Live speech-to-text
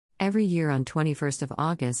Every year on 21st of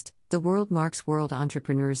August, the world marks World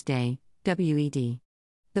Entrepreneurs Day, WED.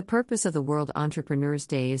 The purpose of the World Entrepreneurs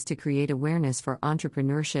Day is to create awareness for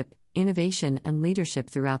entrepreneurship, innovation, and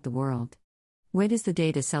leadership throughout the world. WED is the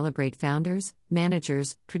day to celebrate founders,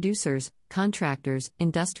 managers, producers, contractors,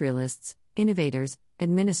 industrialists, innovators,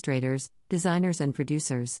 administrators, designers, and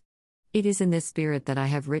producers. It is in this spirit that I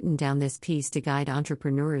have written down this piece to guide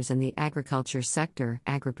entrepreneurs in the agriculture sector,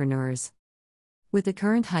 agripreneurs. With the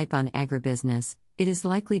current hype on agribusiness, it is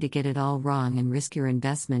likely to get it all wrong and risk your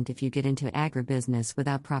investment if you get into agribusiness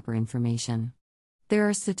without proper information. There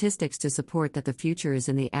are statistics to support that the future is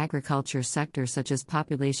in the agriculture sector, such as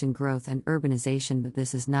population growth and urbanization, but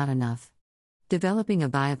this is not enough. Developing a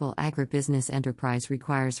viable agribusiness enterprise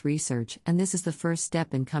requires research, and this is the first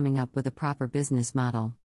step in coming up with a proper business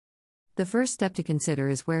model. The first step to consider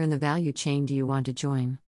is where in the value chain do you want to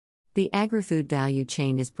join. The agri-food value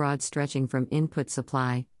chain is broad, stretching from input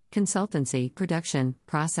supply, consultancy, production,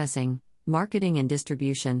 processing, marketing and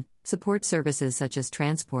distribution, support services such as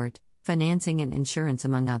transport, financing and insurance,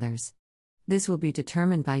 among others. This will be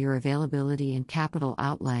determined by your availability and capital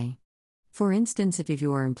outlay. For instance, if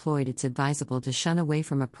you are employed, it's advisable to shun away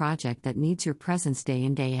from a project that needs your presence day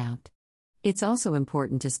in day out. It's also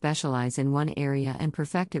important to specialize in one area and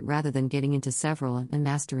perfect it rather than getting into several and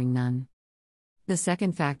mastering none. The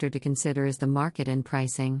second factor to consider is the market and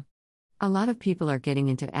pricing. A lot of people are getting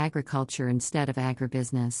into agriculture instead of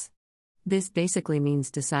agribusiness. This basically means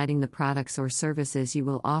deciding the products or services you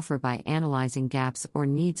will offer by analyzing gaps or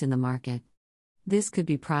needs in the market. This could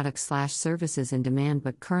be products/services in demand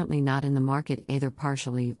but currently not in the market, either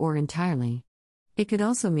partially or entirely. It could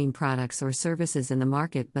also mean products or services in the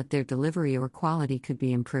market but their delivery or quality could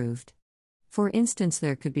be improved. For instance,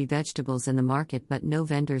 there could be vegetables in the market but no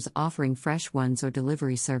vendors offering fresh ones or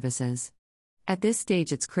delivery services. At this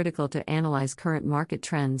stage, it's critical to analyze current market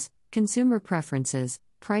trends, consumer preferences,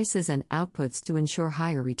 prices, and outputs to ensure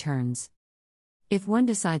higher returns. If one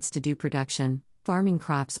decides to do production, farming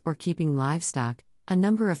crops, or keeping livestock, a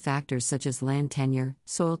number of factors such as land tenure,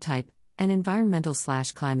 soil type, and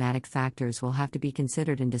environmental/climatic factors will have to be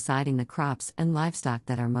considered in deciding the crops and livestock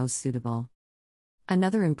that are most suitable.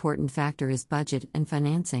 Another important factor is budget and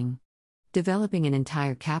financing. Developing an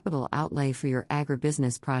entire capital outlay for your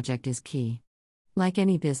agribusiness project is key. Like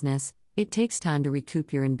any business, it takes time to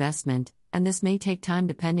recoup your investment, and this may take time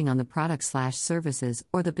depending on the product/services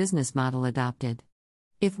or the business model adopted.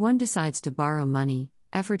 If one decides to borrow money,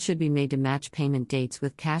 effort should be made to match payment dates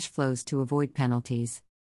with cash flows to avoid penalties.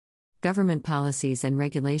 Government policies and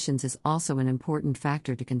regulations is also an important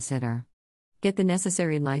factor to consider. Get the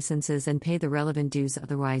necessary licenses and pay the relevant dues,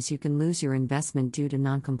 otherwise you can lose your investment due to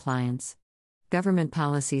non-compliance. Government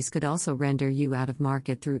policies could also render you out of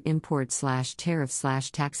market through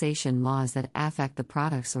import/tariff/taxation laws that affect the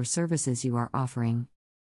products or services you are offering.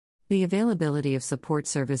 The availability of support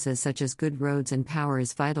services such as good roads and power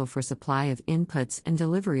is vital for supply of inputs and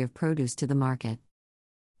delivery of produce to the market.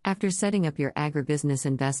 After setting up your agribusiness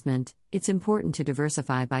investment, it's important to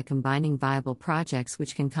diversify by combining viable projects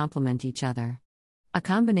which can complement each other. A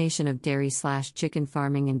combination of dairy/chicken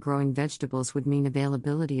farming and growing vegetables would mean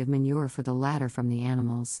availability of manure for the latter from the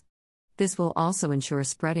animals. This will also ensure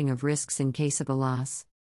spreading of risks in case of a loss.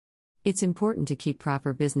 It's important to keep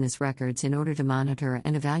proper business records in order to monitor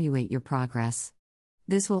and evaluate your progress.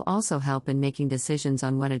 This will also help in making decisions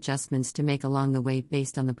on what adjustments to make along the way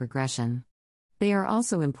based on the progression. They are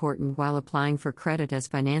also important while applying for credit, as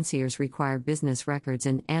financiers require business records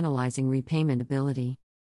in analyzing repayment ability.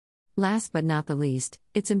 Last but not the least,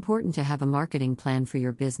 it's important to have a marketing plan for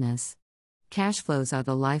your business. Cash flows are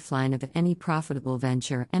the lifeline of any profitable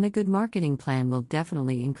venture, and a good marketing plan will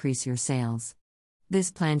definitely increase your sales. This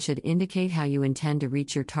plan should indicate how you intend to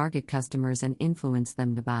reach your target customers and influence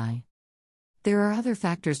them to buy. There are other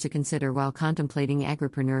factors to consider while contemplating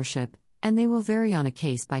agripreneurship, and they will vary on a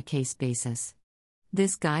case-by-case basis.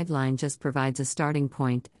 This guideline just provides a starting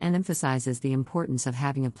point and emphasizes the importance of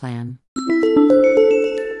having a plan.